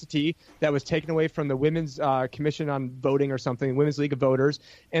entity that was taken away from the Women's Commission on Voting or something, Women's League of Voters.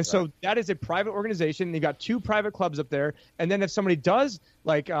 And so that is a private organization. They've got 2 private clubs up there. And then if somebody does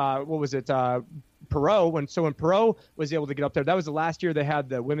Perot, when Perot was able to get up there, that was the last year they had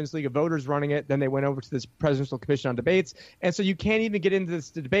the Women's League of Voters running it. Then they went over to this Presidential Commission on Debates. And so you can't even get into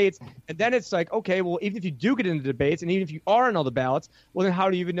the debates. And then it's okay, well, even if you do get into debates, and even if you are on all the ballots, well, then how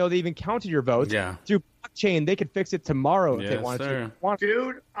do you even know they even counted your votes? Yeah. Through blockchain, they could fix it tomorrow if they wanted to.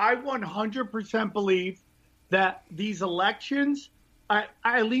 Dude, I 100% believe that these elections,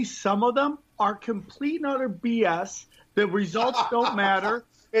 at least some of them, are complete and utter BS. The results don't matter.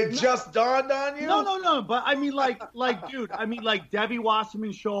 It just dawned on you? No. But I mean, dude, Debbie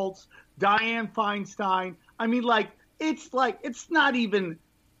Wasserman Schultz, Dianne Feinstein. I mean, it's not even,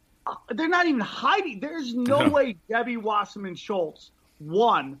 they're not even hiding. There's no way Debbie Wasserman Schultz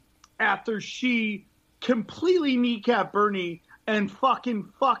won after she completely kneecapped Bernie and fucked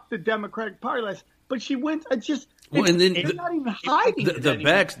the Democratic Party but she went, not even hiding.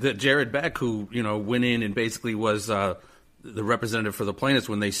 The Jared Beck, who, went in and basically was, the representative for the plaintiffs,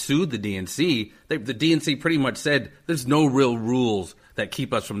 when they sued the DNC, the DNC pretty much said there's no real rules that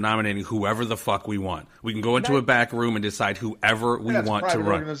keep us from nominating whoever the fuck we want. We can go into a back room and decide whoever we want to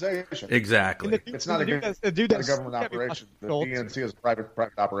run. Organization. Exactly. It's not a government operation. The DNC is a private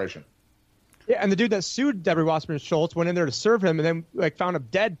operation. Yeah, and the dude that sued Debbie Wasserman Schultz went in there to serve him and then found him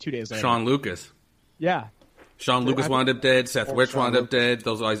dead 2 days later. Sean Lucas. Yeah. Sean Lucas wound up dead. Seth Rich wound up dead.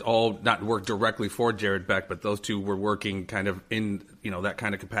 Those guys all not work directly for Jared Beck, but those two were working kind of in that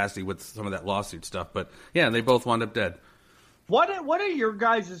kind of capacity with some of that lawsuit stuff. But yeah, they both wound up dead. What are your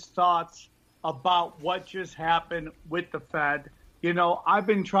guys' thoughts about what just happened with the Fed? I've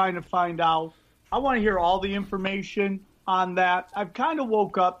been trying to find out. I want to hear all the information on that. I've kind of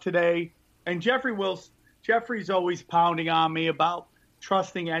woke up today, and Jeffrey's always pounding on me about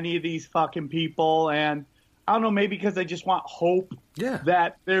trusting any of these fucking people, and I don't know, maybe because I just want hope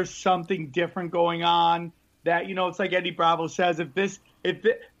that there's something different going on. That it's like Eddie Bravo says, if this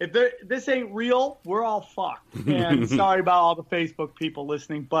ain't real, we're all fucked. And sorry about all the Facebook people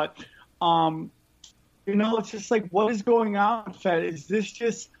listening, but it's just like, what is going on, Fed? Is this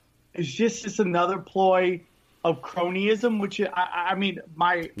just another ploy of cronyism? Which I mean,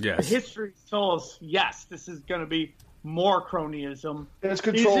 my history tells us, yes, this is going to be more cronyism. It's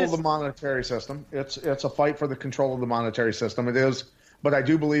control of the monetary system. It's a fight for the control of the monetary system. It is, but I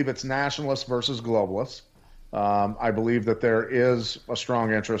do believe it's nationalists versus globalists. I believe that there is a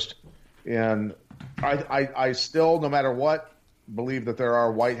strong interest in. I still, no matter what, believe that there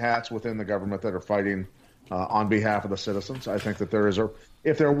are white hats within the government that are fighting on behalf of the citizens. I think that there is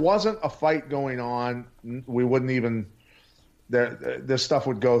if there wasn't a fight going on, we wouldn't even. This stuff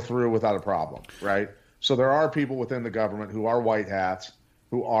would go through without a problem, right? So there are people within the government who are white hats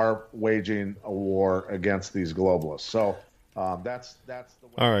who are waging a war against these globalists. So that's the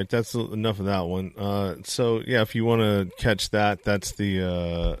way. All right, that's enough of that one. So yeah, if you want to catch that, that's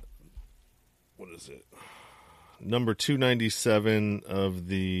the what is it? Number 297 of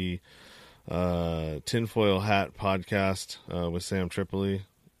the Tinfoil Hat podcast with Sam Tripoli.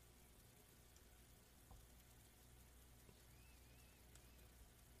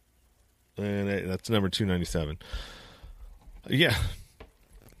 And that's number 297. Yeah.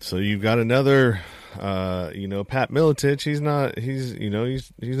 So you've got another, Pat Miletich. He's no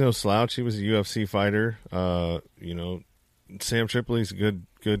slouch. He was a UFC fighter. Sam Tripoli's a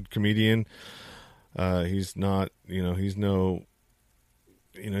good comedian. He's not, he's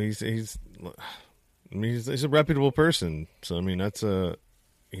a reputable person. So, I mean,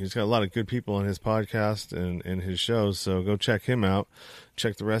 he's got a lot of good people on his podcast and his shows, so go check him out.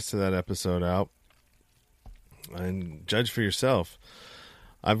 Check the rest of that episode out and judge for yourself.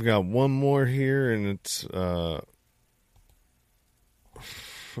 I've got one more here, and it's from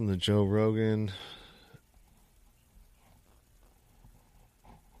the Joe Rogan.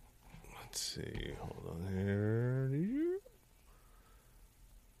 Let's see. Hold on here.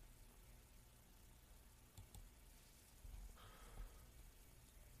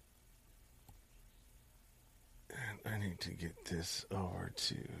 I need to get this over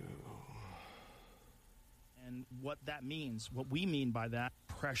to. And what that means, what we mean by that,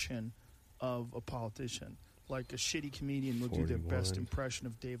 impression of a politician. Like a shitty comedian will 41. Do their best impression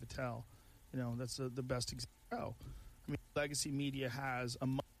of Dave Attell. That's the best example. I mean, legacy media has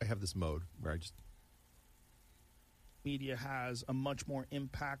I have this mode where media has a much more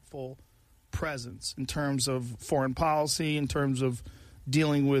impactful presence in terms of foreign policy, in terms of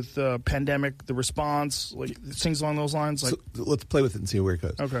dealing with pandemic, the response, like things along those lines. Like, so let's play with it and see where it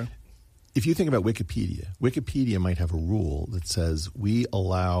goes. Okay. If you think about Wikipedia might have a rule that says we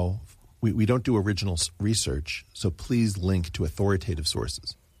don't do original research, so please link to authoritative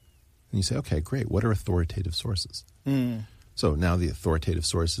sources. And you say, okay, great. What are authoritative sources? So now the authoritative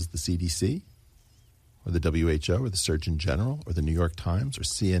source is the CDC or the WHO or the Surgeon General or the New York Times or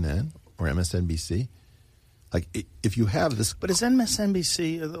CNN or MSNBC. Like, if you have this... But is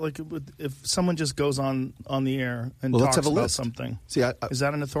MSNBC, like, if someone just goes on the air and talks about something, is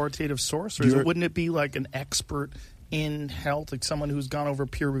that an authoritative source? Or wouldn't it be like an expert in health, like someone who's gone over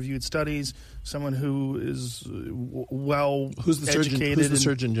peer-reviewed studies, someone who is educated? Who's the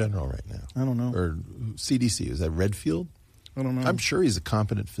Surgeon General right now? I don't know. Or CDC, is that Redfield? I don't know. I'm sure he's a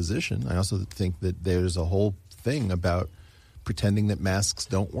competent physician. I also think that there's a whole thing about pretending that masks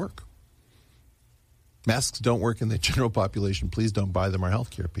don't work. Masks don't work in the general population. Please don't buy them. Our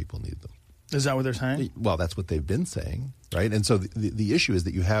healthcare people need them. Is that what they're saying? Well, that's what they've been saying, right? And so the issue is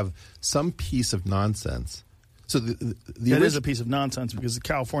that you have some piece of nonsense. So that is a piece of nonsense because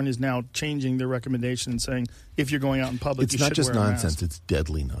California is now changing their recommendation and saying if you're going out in public, you should wear a mask. It's not just nonsense. It's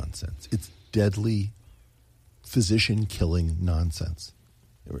deadly nonsense. It's deadly physician-killing nonsense.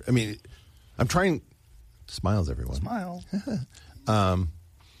 I mean, I'm trying... Smiles, everyone. Smile.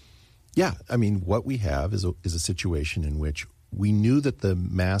 Yeah, I mean, what we have is a situation in which we knew that the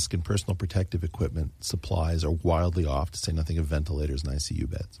mask and personal protective equipment supplies are wildly off, to say nothing of ventilators and ICU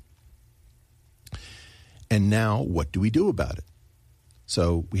beds. And now, what do we do about it?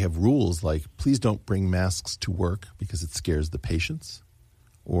 So we have rules like, please don't bring masks to work because it scares the patients,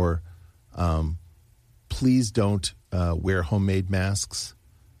 or please don't wear homemade masks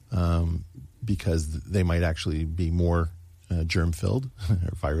because they might actually be more germ-filled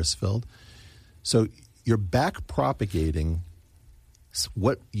or virus-filled. So you're back propagating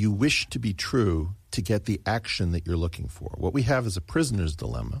what you wish to be true to get the action that you're looking for. What we have is a prisoner's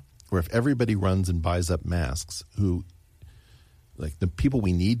dilemma, where if everybody runs and buys up masks, like the people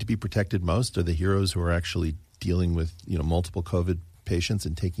we need to be protected most are the heroes who are actually dealing with multiple COVID patients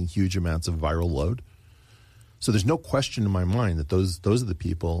and taking huge amounts of viral load. So there's no question in my mind that those are the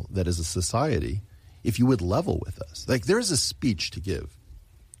people that, as a society, if you would level with us, like there is a speech to give,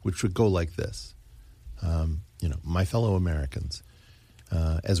 which would go like this: my fellow Americans,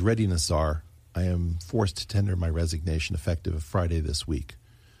 as readiness czar, I am forced to tender my resignation effective Friday this week.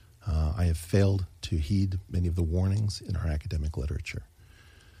 I have failed to heed many of the warnings in our academic literature.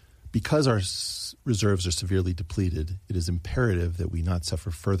 Because our reserves are severely depleted, it is imperative that we not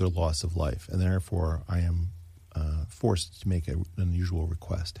suffer further loss of life, and therefore I am forced to make an unusual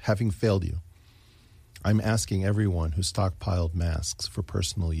request. Having failed you, I'm asking everyone who stockpiled masks for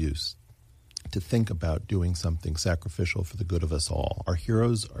personal use to think about doing something sacrificial for the good of us all. Our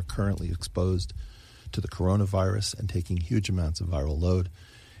heroes are currently exposed to the coronavirus and taking huge amounts of viral load,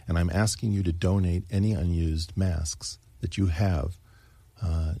 and I'm asking you to donate any unused masks that you have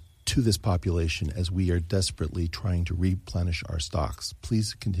to this population as we are desperately trying to replenish our stocks.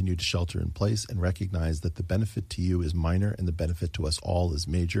 Please continue to shelter in place and recognize that the benefit to you is minor and the benefit to us all is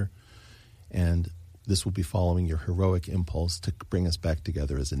major, and this will be following your heroic impulse to bring us back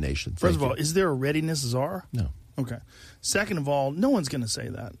together as a nation. First of all, is there a readiness czar? No. Okay. Second of all, no one's going to say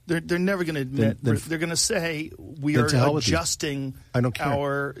that. They're never going to admit. They're going to say we are adjusting. I don't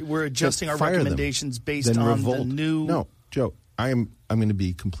care. We're adjusting our recommendations based on revolt. The new. No, Joe, I'm going to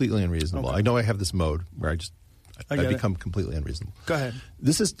be completely unreasonable. Okay. I know I have this mode where I become completely unreasonable. Go ahead.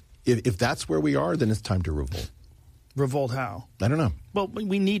 This is if that's where we are, then it's time to revolt. Revolt how? I don't know. Well,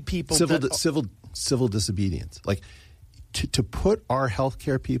 we need people. Civil disobedience, like to put our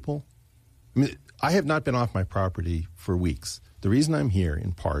healthcare people. I mean, I have not been off my property for weeks. The reason I'm here,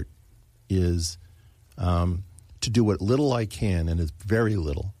 in part, is to do what little I can, and it's very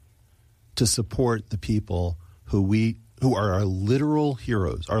little, to support the people who are our literal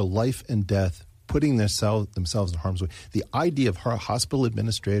heroes, our life and death, putting themselves in harm's way. The idea of hospital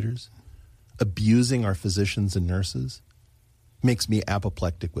administrators abusing our physicians and nurses makes me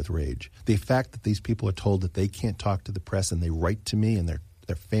apoplectic with rage. The fact that these people are told that they can't talk to the press and they write to me, and their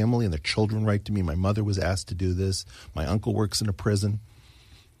family and their children write to me. My mother was asked to do this. My uncle works in a prison.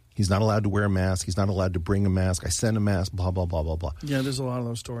 He's not allowed to wear a mask. He's not allowed to bring a mask. I sent a mask, blah, blah, blah, blah, blah. Yeah, there's a lot of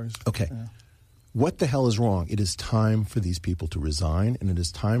those stories. Okay. Yeah. What the hell is wrong? It is time for these people to resign, and it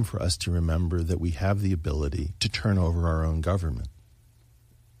is time for us to remember that we have the ability to turn over our own government.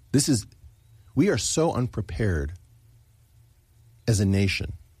 We are so unprepared as a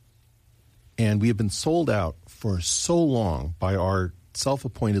nation, and we have been sold out for so long by our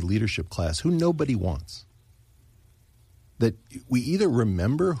self-appointed leadership class who nobody wants, that we either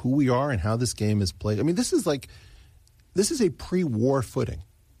remember who we are and how this game is played. I mean, this is a pre-war footing,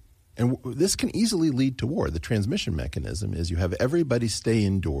 and this can easily lead to war. The transmission mechanism is you have everybody stay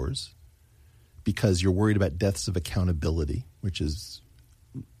indoors because you're worried about deaths of accountability, which is,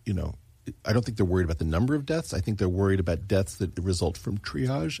 I don't think they're worried about the number of deaths. I think they're worried about deaths that result from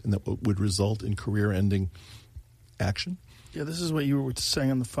triage and that would result in career-ending action. Yeah, this is what you were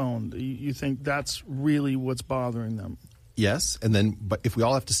saying on the phone. You think that's really what's bothering them? Yes, but if we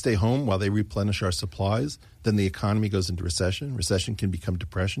all have to stay home while they replenish our supplies, then the economy goes into recession. Recession can become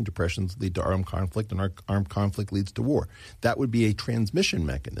depression. Depressions lead to armed conflict, and our armed conflict leads to war. That would be a transmission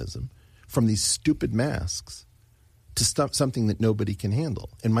mechanism from these stupid masks to stop something that nobody can handle.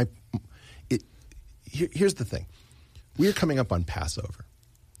 And here's the thing. We are coming up on Passover.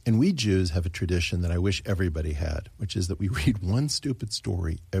 And we Jews have a tradition that I wish everybody had, which is that we read one stupid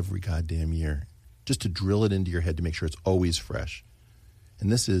story every goddamn year just to drill it into your head to make sure it's always fresh.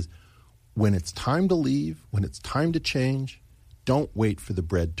 And this is, when it's time to leave, when it's time to change, don't wait for the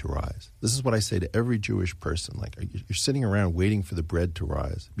bread to rise. This is what I say to every Jewish person. Like, you're sitting around waiting for the bread to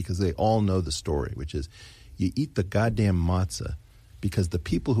rise because they all know the story, which is you eat the goddamn matzah because the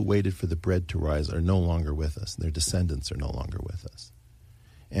people who waited for the bread to rise are no longer with us, and their descendants are no longer with us.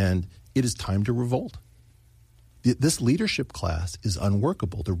 And it is time to revolt. This leadership class is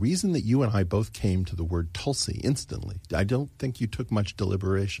unworkable. The reason that you and I both came to the word Tulsi instantly, I don't think you took much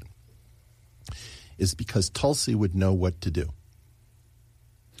deliberation, is because Tulsi would know what to do.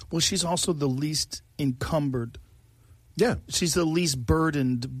 Well, she's also the least encumbered Yeah. She's the least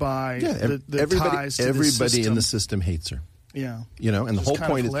burdened by the ties to everybody the system. in the system hates her. Yeah. You know, and the whole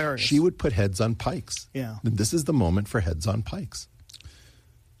point hilarious. is she would put heads on pikes. Yeah. This is the moment for heads on pikes.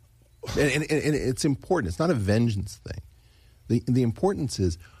 And it's important. It's not a vengeance thing. The importance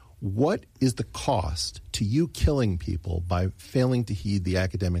is, what is the cost to you killing people by failing to heed the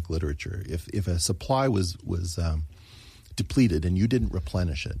academic literature? If a supply was depleted and you didn't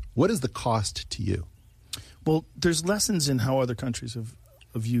replenish it, what is the cost to you? Well, there's lessons in how other countries have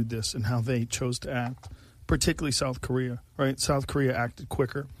viewed this and how they chose to act, particularly South Korea, right? South Korea acted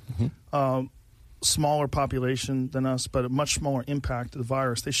quicker. Mm-hmm. Smaller population than us, but a much smaller impact of the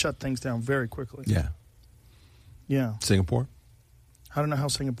virus. They shut things down very quickly. Yeah. Yeah. Singapore? I don't know how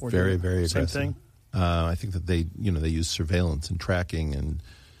Singapore very, did it. very Same aggressive. thing? I think that they use surveillance and tracking and,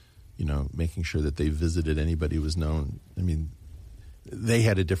 making sure that they visited anybody who was known. I mean, they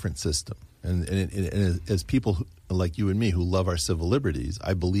had a different system. And as people like you and me who love our civil liberties,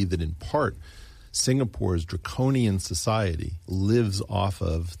 I believe that in part Singapore's draconian society lives off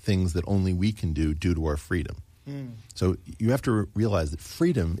of things that only we can do due to our freedom. Mm. So you have to realize that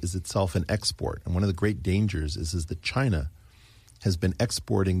freedom is itself an export. And one of the great dangers is that China has been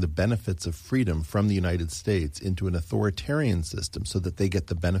exporting the benefits of freedom from the United States into an authoritarian system so that they get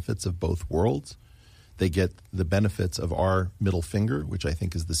the benefits of both worlds. They get the benefits of our middle finger, which I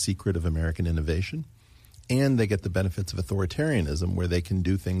think is the secret of American innovation. And they get the benefits of authoritarianism, where they can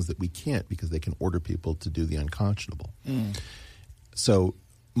do things that we can't because they can order people to do the unconscionable. Mm. So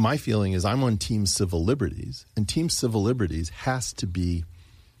my feeling is I'm on Team Civil Liberties, and Team Civil Liberties has to be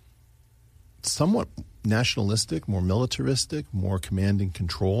somewhat nationalistic, more militaristic, more command and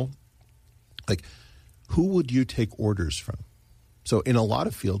control. Like, who would you take orders from? So in a lot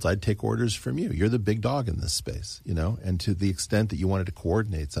of fields, I'd take orders from you. You're the big dog in this space, and to the extent that you wanted to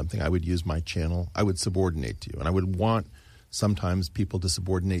coordinate something, I would use my channel. I would subordinate to you, and I would want sometimes people to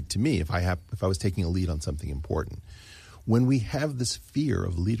subordinate to me if I was taking a lead on something important. When we have this fear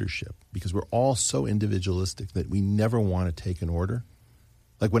of leadership, because we're all so individualistic that we never want to take an order.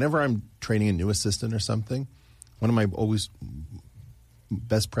 Like whenever I'm training a new assistant or something, one of my always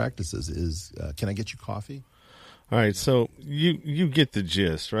best practices is, can I get you coffee? All right, so you get the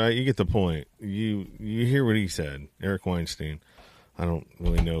gist, right? You get the point. You hear what he said, Eric Weinstein. I don't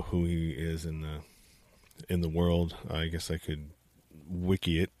really know who he is in the world. I guess I could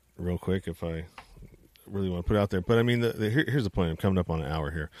wiki it real quick if I really want to put it out there. But I mean, here's the point. I'm coming up on an hour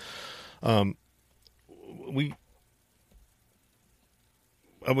here. What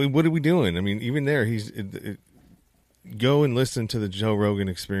are we doing? I mean, even there, go and listen to the Joe Rogan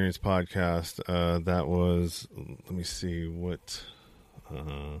Experience podcast. That was, let me see what,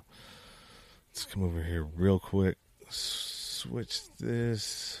 let's come over here real quick. Switch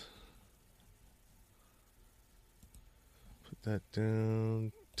this. Put that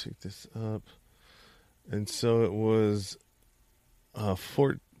down. Take this up. And so it was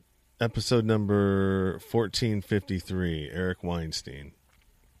episode number 1453, Eric Weinstein.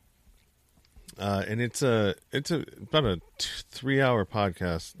 And it's about a 3-hour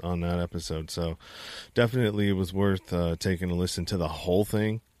podcast on that episode, so definitely it was worth taking a listen to the whole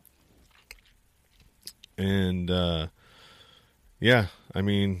thing. And yeah, I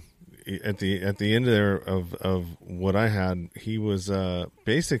mean, at the end there of what I had, he was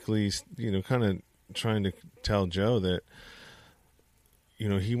basically kind of trying to tell Joe that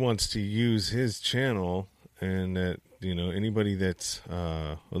he wants to use his channel, and that anybody that's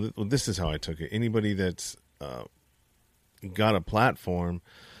well, this is how I took it. Anybody that's got a platform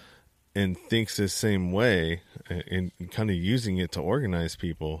and thinks the same way and kind of using it to organize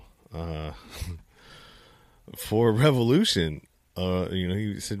people for a revolution,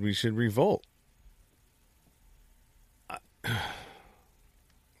 he said we should revolt.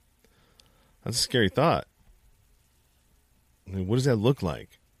 That's a scary thought. I mean, what does that look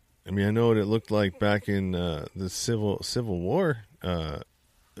like? I mean, I know what it looked like back in the Civil War. I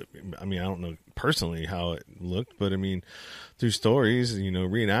mean, I don't know personally how it looked, but I mean, through stories,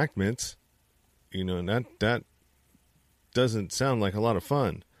 reenactments, and that doesn't sound like a lot of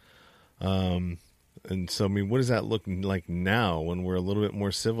fun. And so, I mean, what does that look like now when we're a little bit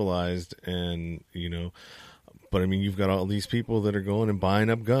more civilized? And but I mean, you've got all these people that are going and buying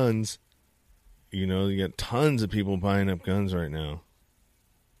up guns. You got tons of people buying up guns right now.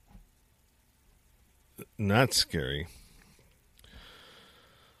 And that's scary.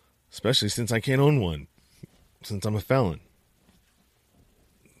 Especially since I can't own one. Since I'm a felon.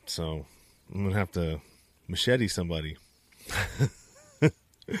 So I'm going to have to machete somebody.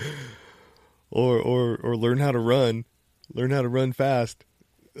 or learn how to run. Learn how to run fast.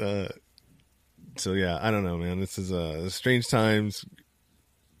 So yeah, I don't know, man. This is strange times.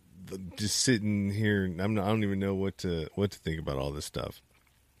 Just sitting here, I don't even know what to think about all this stuff.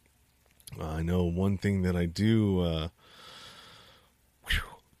 I know one thing that I do.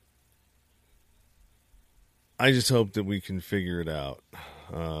 I just hope that we can figure it out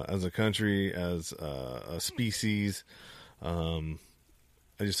as a country, as a species. I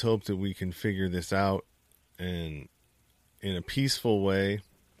just hope that we can figure this out and in a peaceful way.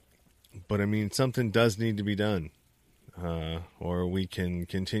 But I mean, something does need to be done. Or we can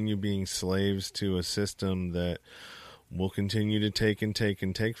continue being slaves to a system that will continue to take and take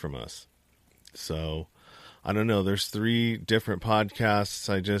and take from us. So, I don't know. There's 3 different podcasts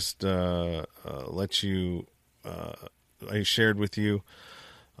I just I shared with you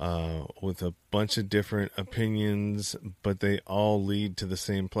with a bunch of different opinions, but they all lead to the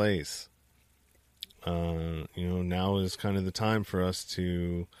same place. Now is kind of the time for us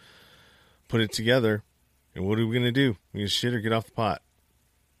to put it together. And what are we going to do? We get shit or get off the pot.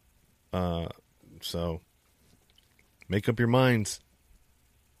 So make up your minds,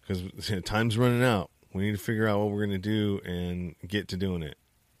 because time's running out. We need to figure out what we're going to do and get to doing it.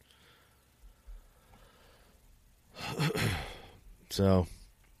 So,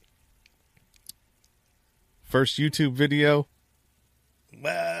 first YouTube video.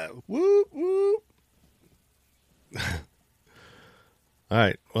 Whoop, whoop. All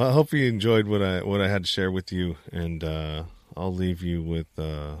right. Well, I hope you enjoyed what I had to share with you, and I'll leave you with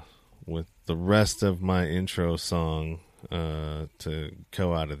the rest of my intro song to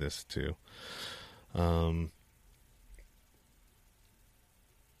go out of this too.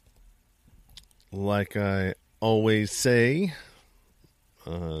 Like I always say,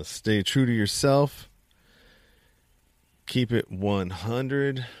 stay true to yourself. Keep it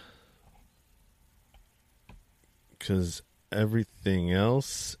 100, because everything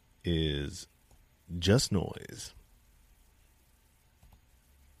else is just noise.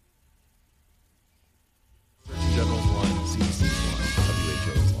 Surgeon General's line, CDC's line,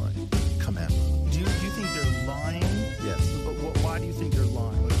 WHO's line. Come at me. Do you think they're lying? Yes. But why do you think they're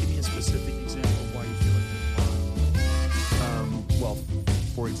lying? Like, give me a specific example of why you feel like they're lying. Well,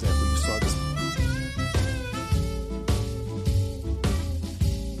 for example, you saw this